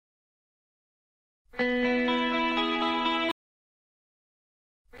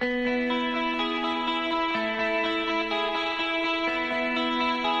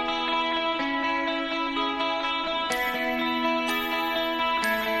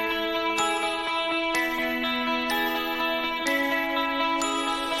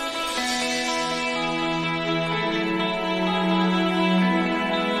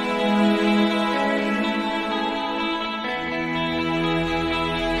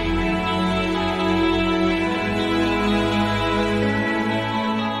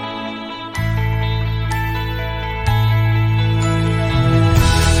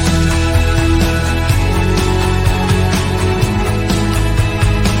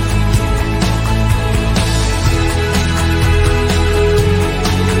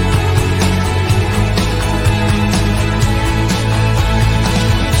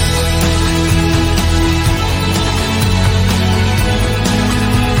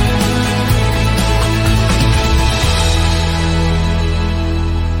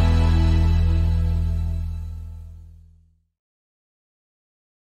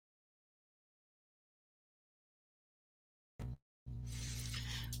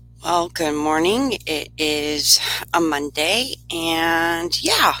Well, good morning. It is a Monday, and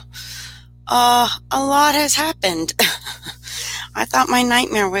a lot has happened. I thought my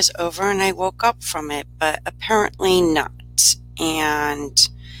nightmare was over and I woke up from it, but apparently not. And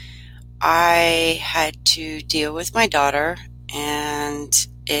I had to deal with my daughter, and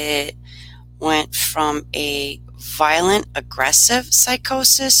it went from a violent, aggressive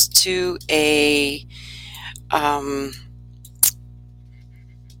psychosis to um,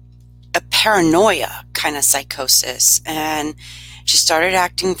 a paranoia kind of psychosis. And she started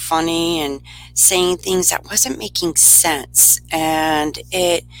acting funny and saying things that wasn't making sense. And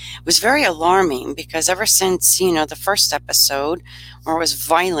it was very alarming because ever since, the first episode where it was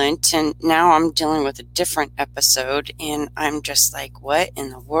violent, and now I'm dealing with a different episode, and I'm just like, what in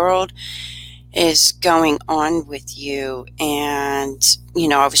the world is going on with you? And,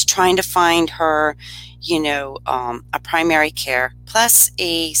 I was trying to find her, a primary care plus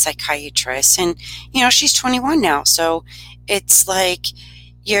a psychiatrist. And, she's 21 now. So it's like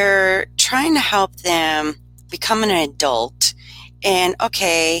you're trying to help them become an adult. And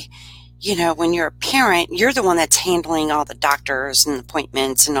okay, when you're a parent, you're the one that's handling all the doctors and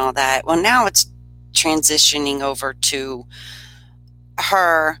appointments and all that. Well, now it's transitioning over to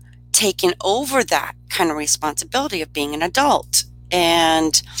her taking over that kind of responsibility of being an adult.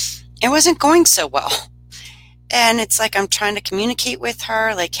 And it wasn't going so well. And it's like I'm trying to communicate with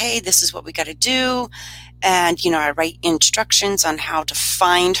her, like, hey, this is what we got to do. And, I write instructions on how to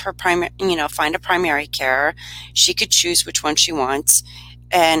find her find a primary care. She could choose which one she wants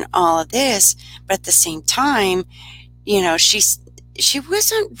and all of this. But at the same time, she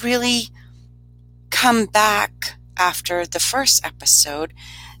wasn't really come back after the first episode.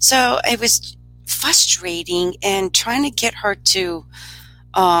 So it was frustrating and trying to get her to,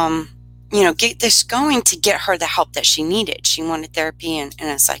 get this going to get her the help that she needed. She wanted therapy and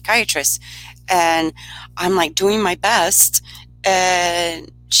a psychiatrist. And I'm like doing my best.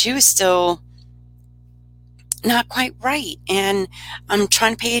 And she was still not quite right. And I'm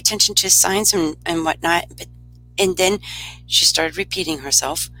trying to pay attention to signs and whatnot. And then she started repeating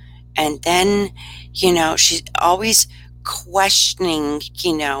herself. And then, she's always questioning,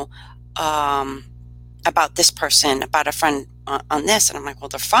 about this person, about a friend on this. And I'm like, well,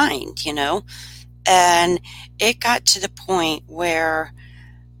 they're fine, And it got to the point where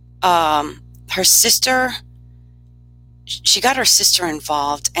her sister, she got her sister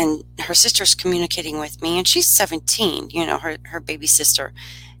involved, and her sister's communicating with me, and she's 17, her baby sister.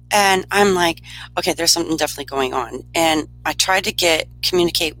 And I'm like, okay, there's something definitely going on. And I tried to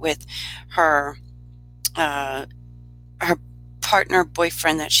communicate with her, her partner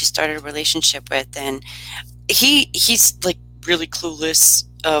boyfriend that she started a relationship with. And he's like really clueless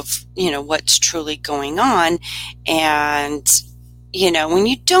of, what's truly going on. And, when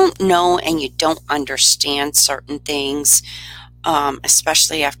you don't know and you don't understand certain things,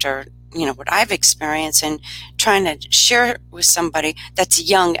 especially after what I've experienced, and trying to share with somebody that's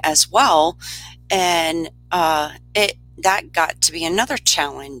young as well. And it that got to be another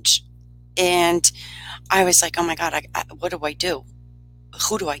challenge. And I was like, oh my God, what do I do?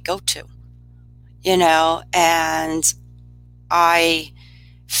 Who do I go to? And I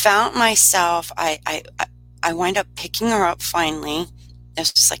found myself, I wind up picking her up finally.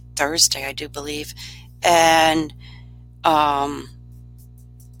 This was like Thursday, I do believe. And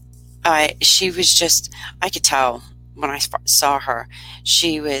she was just, I could tell when I saw her,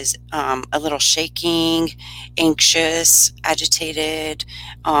 she was a little shaking, anxious, agitated.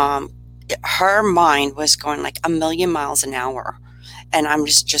 Her mind was going like a million miles an hour. And I'm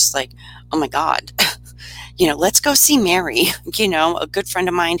just like, oh my God, let's go see Mary, a good friend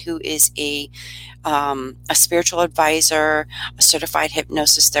of mine who is a spiritual advisor, a certified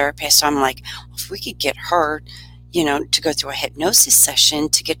hypnosis therapist. So I'm like, well, if we could get her, to go through a hypnosis session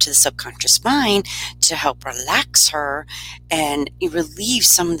to get to the subconscious mind to help relax her and relieve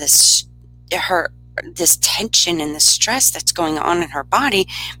some of this tension and the stress that's going on in her body,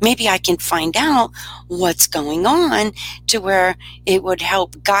 maybe I can find out what's going on to where it would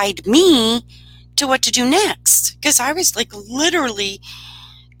help guide me to what to do next. Because I was like literally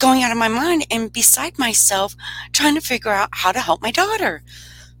going out of my mind and beside myself trying to figure out how to help my daughter.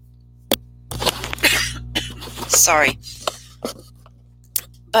 Sorry.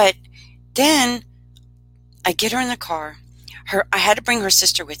 But then I get her in the car. I had to bring her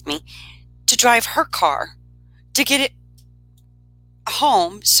sister with me to drive her car to get it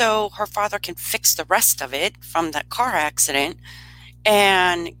home so her father can fix the rest of it from that car accident.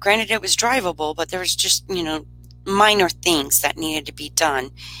 And granted, it was drivable, but there was just, minor things that needed to be done.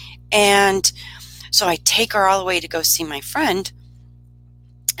 And so I take her all the way to go see my friend.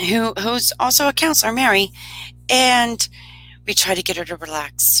 who's also a counselor, Mary, and we try to get her to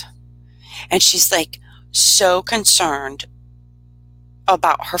relax. And she's like so concerned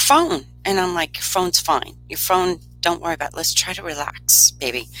about her phone. And I'm like, your phone's fine. Your phone, don't worry about it. Let's try to relax,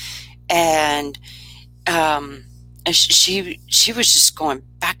 baby. And um, she was just going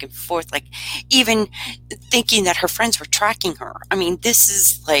back and forth, like even thinking that her friends were tracking her. I mean, this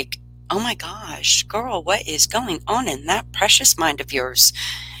is like, oh my gosh, girl, what is going on in that precious mind of yours?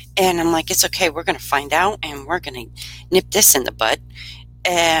 And I'm like, it's okay. We're going to find out and we're going to nip this in the bud.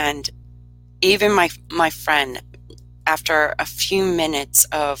 And even my friend, after a few minutes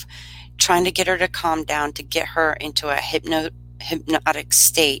of trying to get her to calm down, to get her into a hypnotic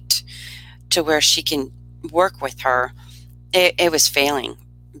state to where she can work with her, it was failing,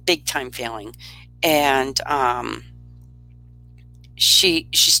 big time failing. And she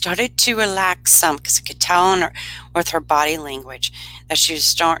started to relax some, because I could tell in her, with her body language, that she was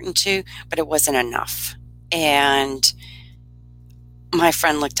starting to, but it wasn't enough. And my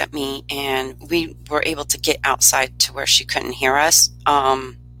friend looked at me, and we were able to get outside to where she couldn't hear us.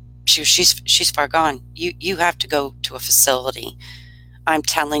 She's far gone. You have to go to a facility. I'm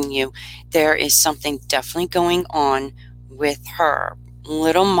telling you, there is something definitely going on with her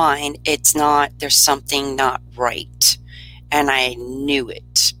little mind. It's not, there's something not right. And I knew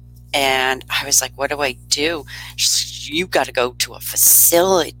it. And I was like, what do I do? She's like, you got to go to a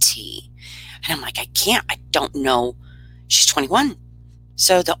facility. And I'm like, I can't. I don't know. She's 21.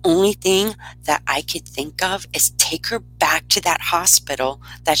 So the only thing that I could think of is take her back to that hospital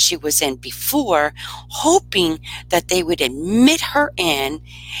that she was in before, hoping that they would admit her in,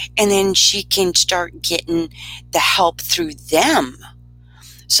 and then she can start getting the help through them.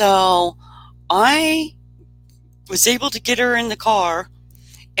 So I was able to get her in the car,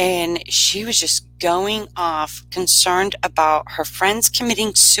 and she was just going off, concerned about her friends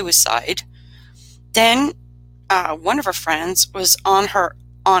committing suicide. Then one of her friends was on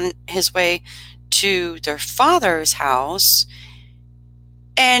his way to their father's house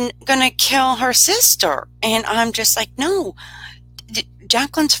and gonna kill her sister. And I'm just like, no,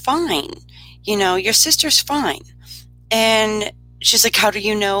 Jacqueline's fine. Your sister's fine. And she's like, how do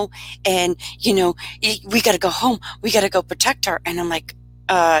you know? And we got to go home. We got to go protect her. And I'm like,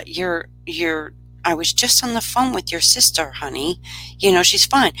 I was just on the phone with your sister, honey. She's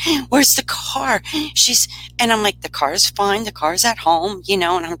fine. Where's the car? And I'm like, the car's fine. The car's at home, and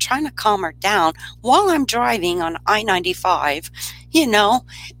I'm trying to calm her down while I'm driving on I-95,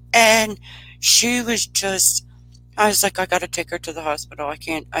 and she was just, I was like, I got to take her to the hospital.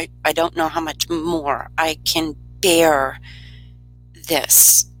 I don't know how much more I can bear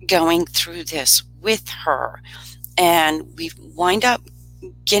this, going through this with her. And we wind up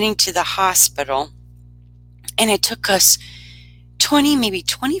getting to the hospital, and it took us 20, maybe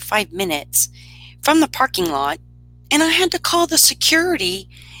 25 minutes from the parking lot, and I had to call the security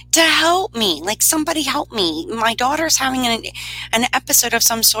to help me. Like, somebody help me. My daughter's having an episode of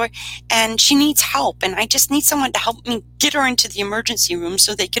some sort, and she needs help, and I just need someone to help me get her into the emergency room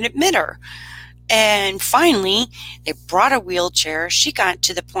so they can admit her. And finally, they brought a wheelchair. She got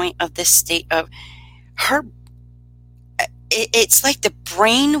to the point of this state of her, it's like the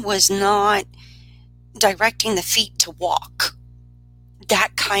brain was not directing the feet to walk.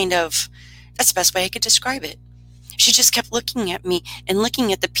 That's the best way I could describe it. She just kept looking at me and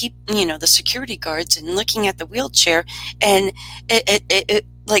looking at the people, the security guards, and looking at the wheelchair, and it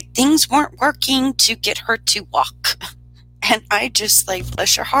like things weren't working to get her to walk. And I just like,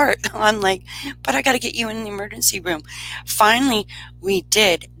 bless your heart. I'm like, but I got to get you in the emergency room. Finally, we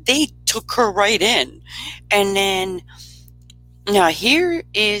did. They took her right in. And then, now here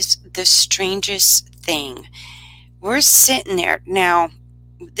is the strangest thing. We're sitting there. Now,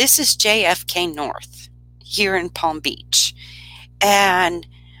 this is JFK North here in Palm Beach. And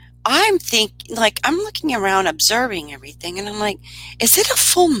I'm looking around, observing everything. And I'm like, is it a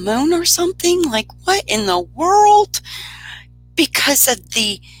full moon or something? Like, what in the world? Because of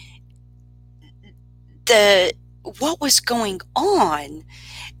what was going on,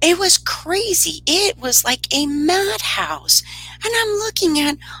 it was crazy. It was like a madhouse. And I'm looking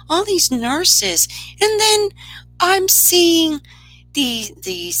at all these nurses, and then I'm seeing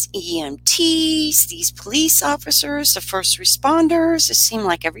these EMTs, these police officers, the first responders. It seemed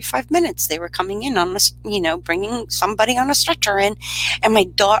like every 5 minutes they were coming in on this, bringing somebody on a stretcher in. And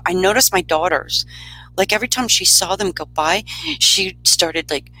I noticed my daughters, like every time she saw them go by, she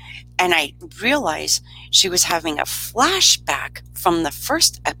started and I realized she was having a flashback from the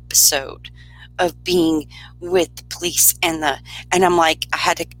first episode of being with the police and I'm like, I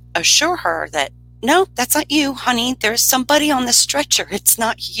had to assure her that no, that's not you, honey. There's somebody on the stretcher. It's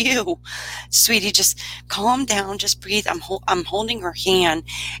not you. Sweetie, just calm down. Just breathe. I'm holding her hand.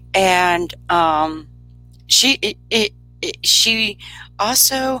 And she she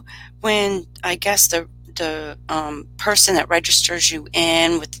also, when I guess the person that registers you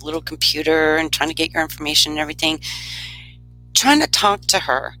in with the little computer and trying to get your information and everything, trying to talk to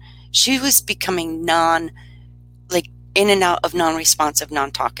her, she was becoming like in and out of non-responsive,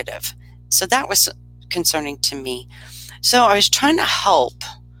 non-talkative. So that was concerning to me. So I was trying to help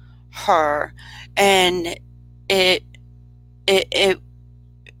her, and it it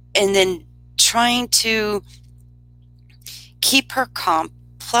and then trying to keep her calm,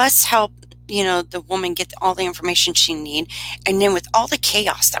 plus help, the woman get all the information she need. And then with all the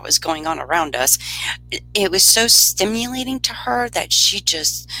chaos that was going on around us, it was so stimulating to her that she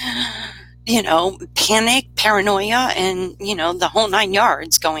just, panic, paranoia, and, the whole 9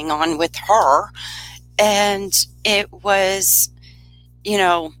 yards going on with her. And it was,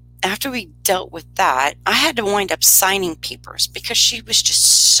 after we dealt with that, I had to wind up signing papers because she was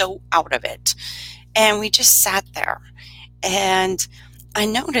just so out of it. And we just sat there. And I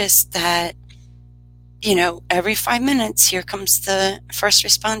noticed that, every 5 minutes, here comes the first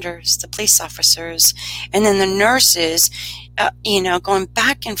responders, the police officers, and then the nurses, going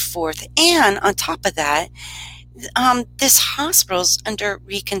back and forth. And on top of that, this hospital's under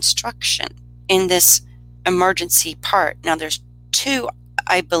reconstruction in this emergency part. Now, there's two,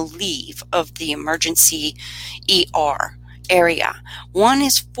 I believe, of the emergency ER area. One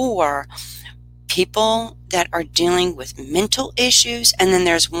is for people that are dealing with mental issues, and then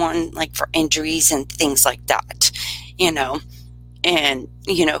there's one like for injuries and things like that, and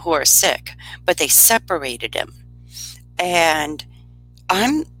who are sick, but they separated them. And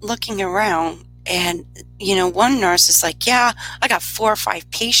I'm looking around, and one nurse is like, yeah, I got 4 or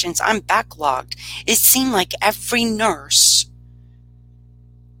 5 patients, I'm backlogged. It seemed like every nurse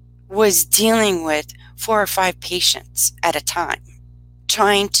was dealing with 4 or 5 patients at a time,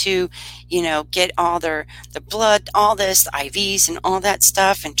 trying to, get all the blood, all this, the IVs and all that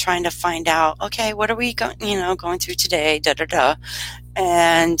stuff, and trying to find out, okay, what are we going through today, da da da.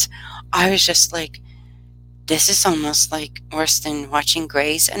 And I was just like, this is almost like worse than watching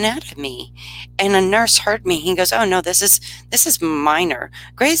Grey's Anatomy. And a nurse heard me. He goes, oh no, this is minor.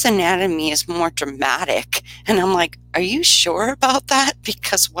 Grey's Anatomy is more dramatic. And I'm like, are you sure about that?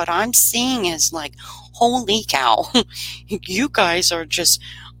 Because what I'm seeing is like, holy cow, you guys are just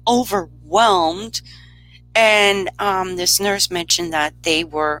overwhelmed. And this nurse mentioned that they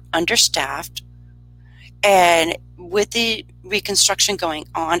were understaffed, and with the reconstruction going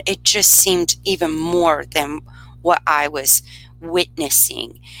on, it just seemed even more than what I was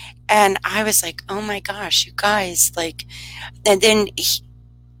witnessing. And I was like, oh my gosh, you guys, like, and then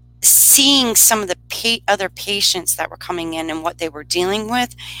seeing some of the other patients that were coming in and what they were dealing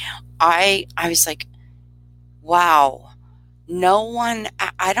with, I was like, wow, no one,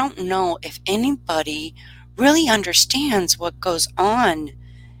 I don't know if anybody really understands what goes on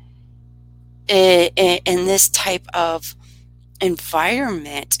in this type of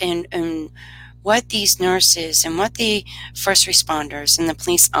environment, and what these nurses and what the first responders and the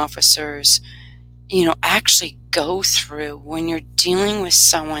police officers, actually go through when you're dealing with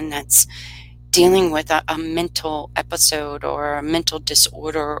someone that's dealing with a mental episode or a mental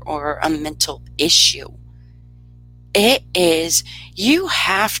disorder or a mental issue. It is, you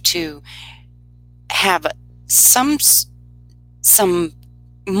have to have some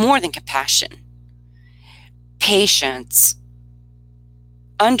more than compassion, patience,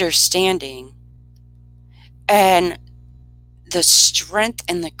 understanding, and the strength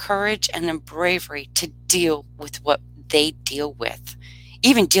and the courage and the bravery to deal with what they deal with.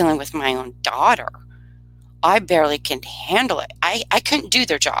 Even dealing with my own daughter, I barely can handle it. I couldn't do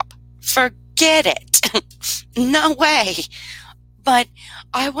their job. Forget it. No way. But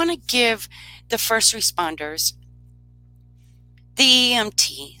I want to give the first responders, the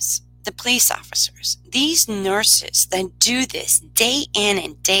EMTs, the police officers, these nurses that do this day in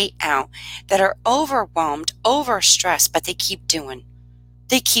and day out, that are overwhelmed, overstressed, but they keep doing.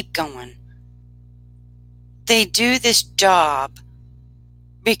 They keep going. They do this job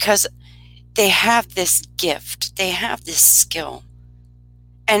because they have this gift. They have this skill.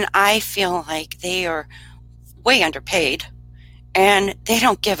 And I feel like they are way underpaid, and they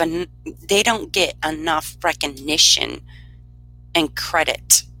don't get enough recognition and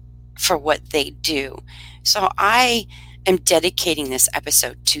credit for what they do. So I am dedicating this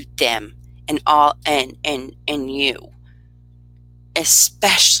episode to them and all and you,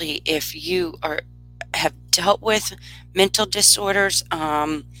 especially if you have dealt with mental disorders,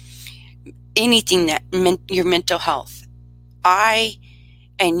 anything that your mental health. I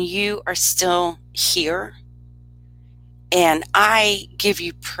and you are still here, and I give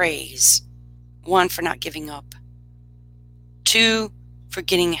you praise. One, for not giving up. Two, for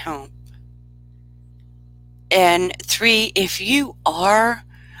getting help. And three, if you are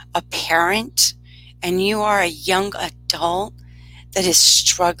a parent and you are a young adult that is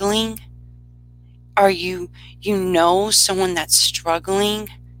struggling, or you know someone that's struggling,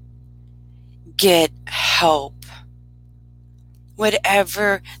 get help.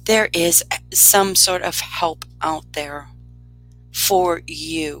 Whatever, there is some sort of help out there for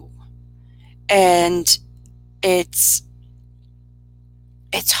you. And it's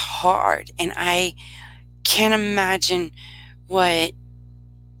hard, and I can't imagine what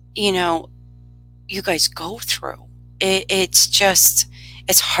you guys go through.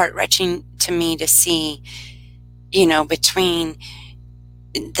 It's heart-wrenching to me to see, between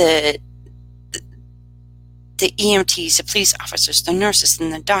the EMTs, the police officers, the nurses,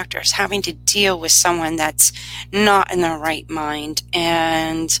 and the doctors having to deal with someone that's not in their right mind,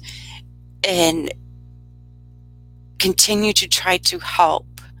 and continue to try to help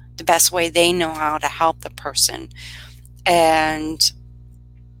the best way they know how to help the person. And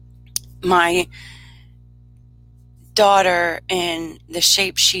my daughter, in the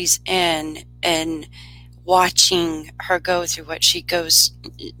shape she's in, and watching her go through what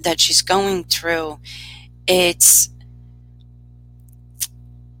she's going through, it's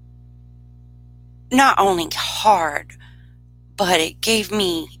not only hard, but it gave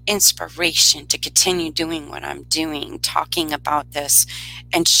me inspiration to continue doing what I'm doing, talking about this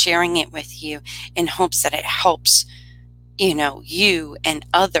and sharing it with you, in hopes that it helps, you and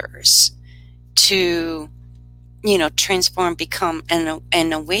others to, transform, become,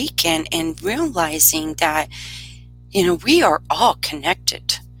 and awaken, and realizing that, we are all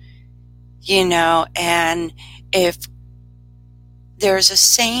connected, and if there's a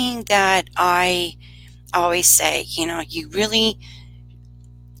saying that I always say, you really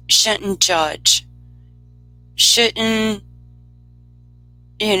shouldn't judge, shouldn't,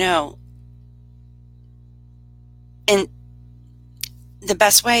 and the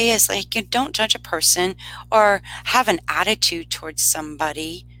best way is, like, you don't judge a person or have an attitude towards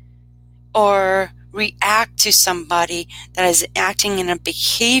somebody or react to somebody that is acting in a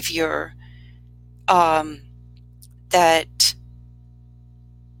behavior that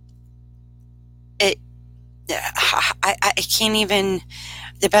I can't even,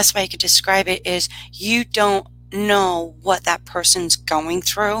 the best way I could describe it is, you don't know what that person's going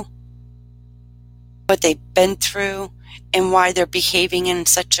through, what they've been through, and why they're behaving in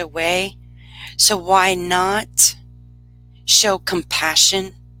such a way. So why not show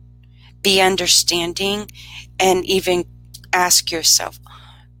compassion, be understanding, and even ask yourself,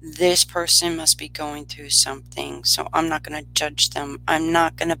 this person must be going through something, so I'm not going to judge them. I'm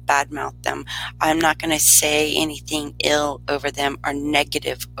not going to badmouth them. I'm not going to say anything ill over them or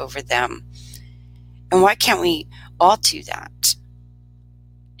negative over them. And why can't we all do that?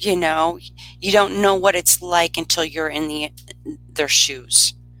 You don't know what it's like until you're in their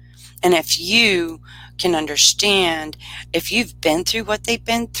shoes. And if you can understand, if you've been through what they've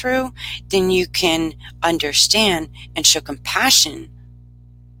been through, then you can understand and show compassion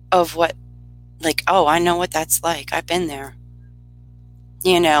of what, like, oh, I know what that's like. I've been there.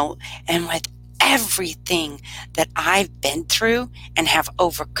 And with everything that I've been through and have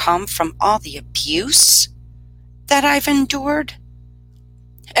overcome from all the abuse that I've endured,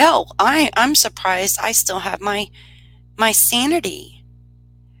 I'm surprised I still have my sanity.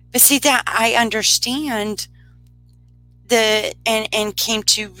 But see, that I understand and came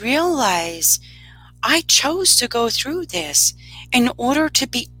to realize, I chose to go through this in order to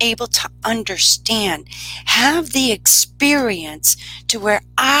be able to understand, have the experience to where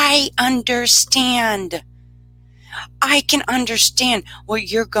I understand. I can understand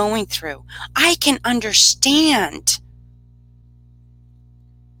what you're going through. I can understand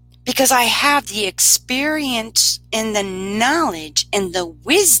because I have the experience and the knowledge and the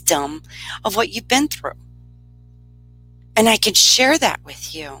wisdom of what you've been through. And I can share that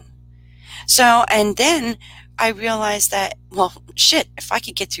with you. So, and then I realized that, well, shit, if I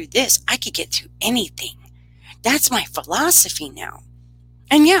could get through this, I could get through anything. That's my philosophy now.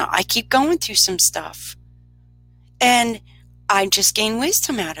 And yeah, I keep going through some stuff. And I just gain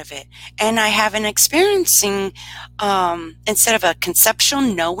wisdom out of it. And I have an experiencing, instead of a conceptual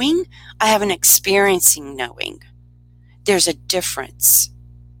knowing, I have an experiencing knowing. There's a difference.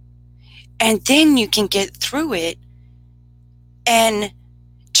 And then you can get through it and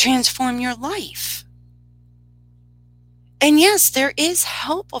transform your life. And yes, there is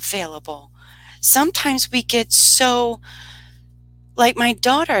help available. sometimes we get so, like my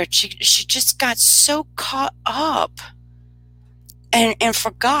daughter, she just got so caught up and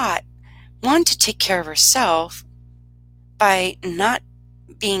forgot, one, to take care of herself by not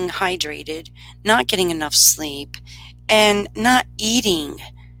being hydrated, not getting enough sleep, and not eating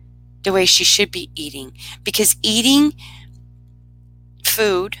the way she should be eating. Because eating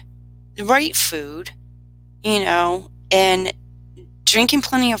food, the right food, and drinking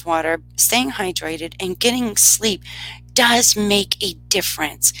plenty of water, staying hydrated, and getting sleep does make a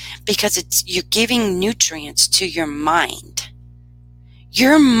difference, because you're giving nutrients to your mind.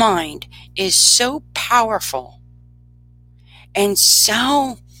 Your mind is so powerful and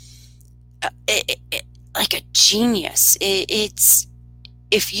so like a genius. It's,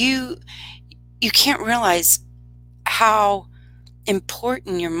 if you can't realize how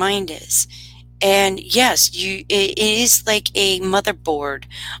important your mind is. And yes, it is like a motherboard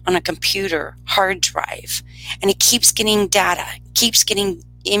on a computer hard drive, and it keeps getting data, keeps getting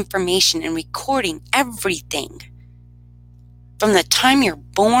information and recording everything from the time you're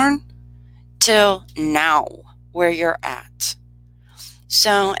born till now, where you're at.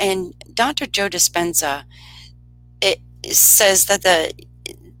 So, and Dr. Joe Dispenza, it says that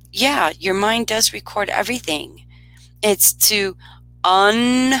your mind does record everything. It's to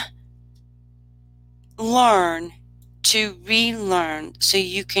unlearn to relearn, so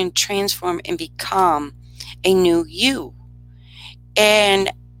you can transform and become a new you.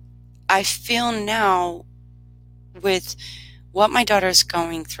 And I feel now, with what my daughter is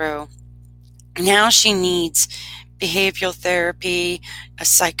going through, now she needs behavioral therapy, a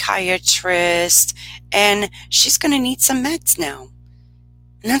psychiatrist, and she's going to need some meds now.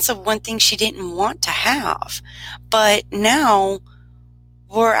 And that's the one thing she didn't want to have. But now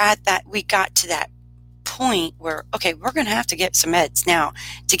we got to that point where, okay, we're going to have to get some meds now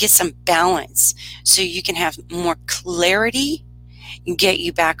to get some balance, so you can have more clarity and get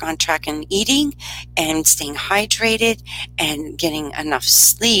you back on track in eating and staying hydrated and getting enough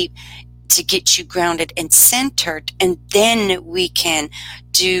sleep to get you grounded and centered. And then we can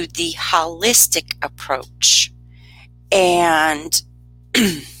do the holistic approach. And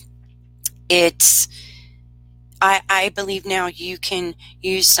I believe now you can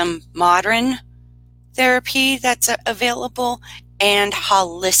use some modern therapy that's available and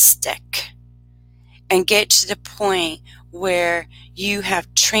holistic, and get to the point where you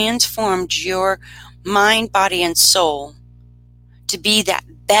have transformed your mind, body, and soul to be that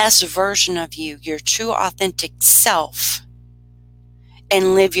best version of you, your true authentic self,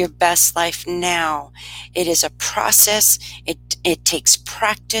 and live your best life now. It is a process. It takes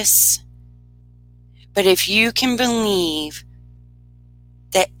practice. But if you can believe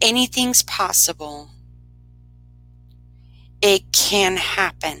that anything's possible, it can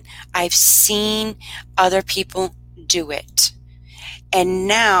happen. I've seen other people do it, and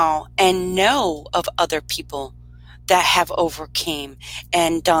know of other people that have overcame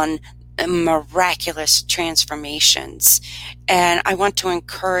and done miraculous transformations. And I want to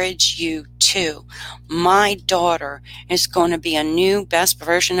encourage you too. My daughter is going to be a new best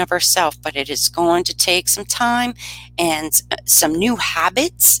version of herself, but it is going to take some time and some new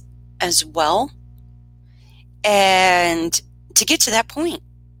habits as well. And to get to that point,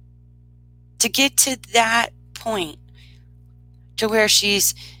 to where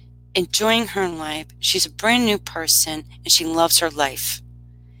she's enjoying her life, she's a brand new person, and she loves her life.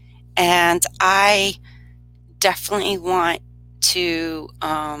 And I definitely want to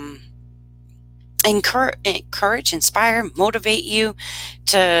encourage, inspire, motivate you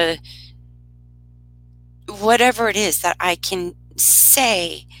to whatever it is that I can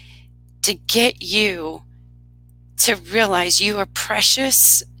say to get you to realize you are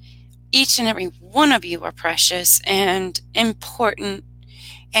precious. Each and every one of you are precious and important,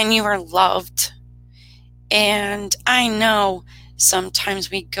 and you are loved. And I know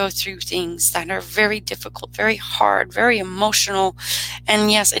sometimes we go through things that are very difficult, very hard, very emotional.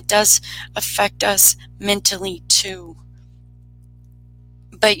 And yes, it does affect us mentally too.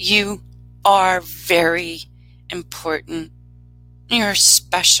 But you are very important. You're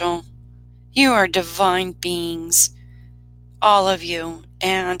special. You are divine beings, all of you.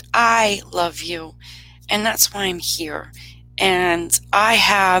 And I love you. And that's why I'm here. And I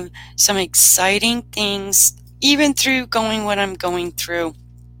have some exciting things, even through what I'm going through,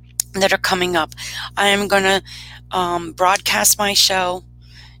 that are coming up. I am going to broadcast my show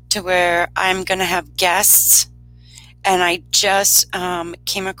to where I'm going to have guests. And I just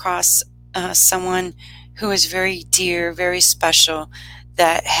came across someone who is very dear, very special,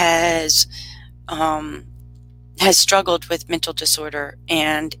 that has struggled with mental disorder,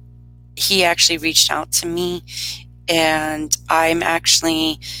 and he actually reached out to me, and I'm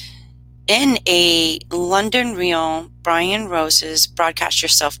actually in a London Real Brian Rose's Broadcast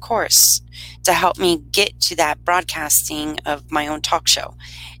Yourself course to help me get to that broadcasting of my own talk show.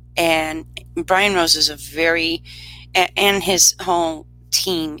 And Brian Rose is and his whole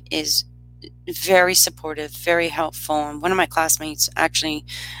team is very supportive, very helpful. And one of my classmates, actually,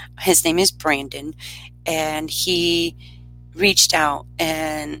 his name is Brandon, and he reached out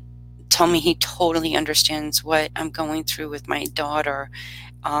and told me he totally understands what I'm going through with my daughter,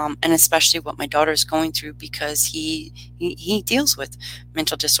 and especially what my daughter is going through, because he deals with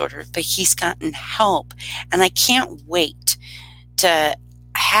mental disorder, but he's gotten help. And I can't wait to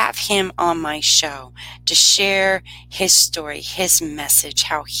have him on my show to share his story, his message,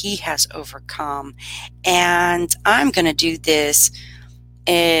 how he has overcome. And I'm going to do this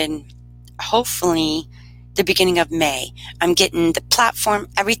in hopefully the beginning of May. I'm getting the platform,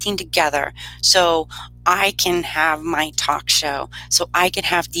 everything together, so I can have my talk show, so I can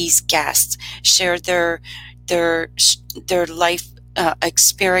have these guests share their life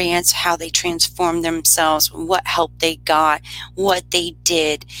experience, how they transformed themselves, what help they got, what they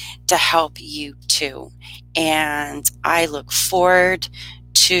did to help you too. And I look forward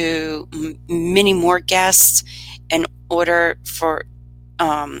to many more guests in order for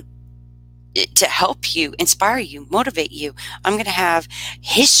to help you, inspire you, motivate you. I'm going to have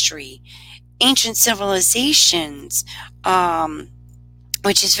history, ancient civilizations,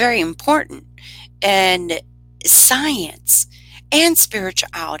 which is very important, and science and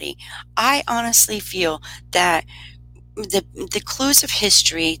spirituality. I honestly feel that the clues of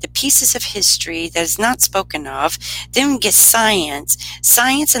history, the pieces of history that is not spoken of, then we get science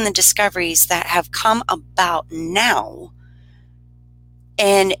and the discoveries that have come about now,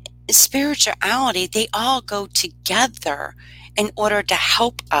 and spirituality, they all go together in order to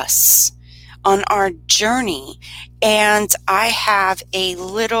help us on our journey. And I have a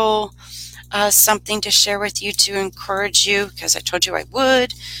little something to share with you to encourage you, because I told you I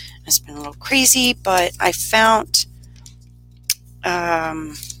would. It's been a little crazy, but I found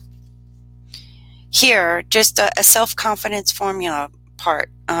here just a self-confidence formula part.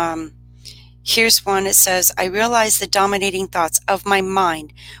 Here's one. It says, I realize the dominating thoughts of my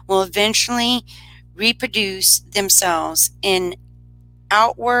mind will eventually reproduce themselves in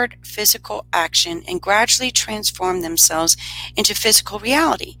outward physical action and gradually transform themselves into physical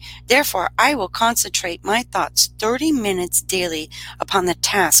reality. Therefore, I will concentrate my thoughts 30 minutes daily upon the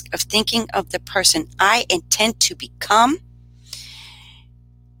task of thinking of the person I intend to become,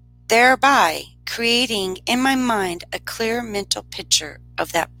 thereby creating in my mind a clear mental picture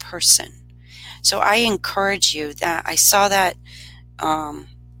of that person. So I encourage you, that I saw that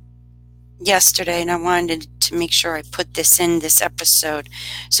yesterday, and I wanted to make sure I put this in this episode.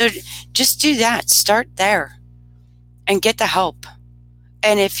 So just do that. Start there and get the help.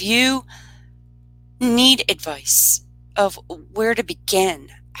 And if you need advice of where to begin,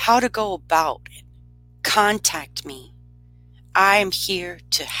 how to go about it, contact me. I am here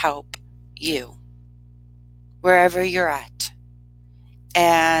to help you wherever you're at.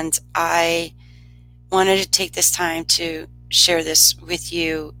 And I wanted to take this time to share this with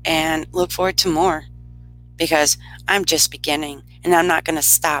you and look forward to more, because I'm just beginning, and I'm not going to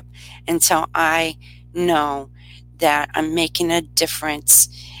stop until I know that I'm making a difference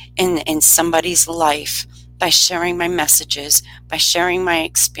in somebody's life by sharing my messages, by sharing my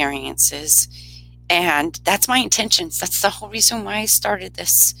experiences. And that's my intentions. That's the whole reason why I started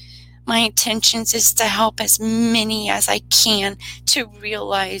this. My intentions is to help as many as I can to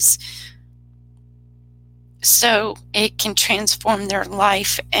realize, so it can transform their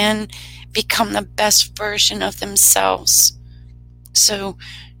life and become the best version of themselves, so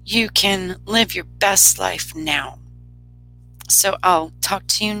you can live your best life now. So I'll talk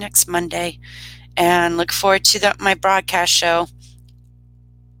to you next Monday, and look forward to my broadcast show.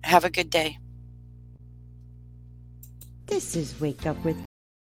 Have a good day. This is Wake Up with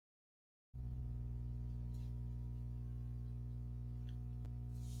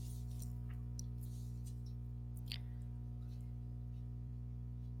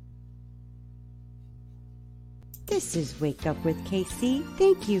This is Wake Up with KC.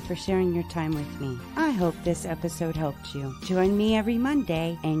 Thank you for sharing your time with me. I hope this episode helped you. Join me every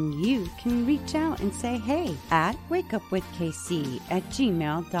Monday, and you can reach out and say hey at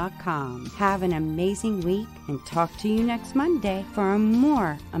wakeupwithkc@gmail.com. Have an amazing week, and talk to you next Monday for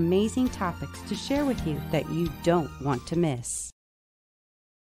more amazing topics to share with you that you don't want to miss.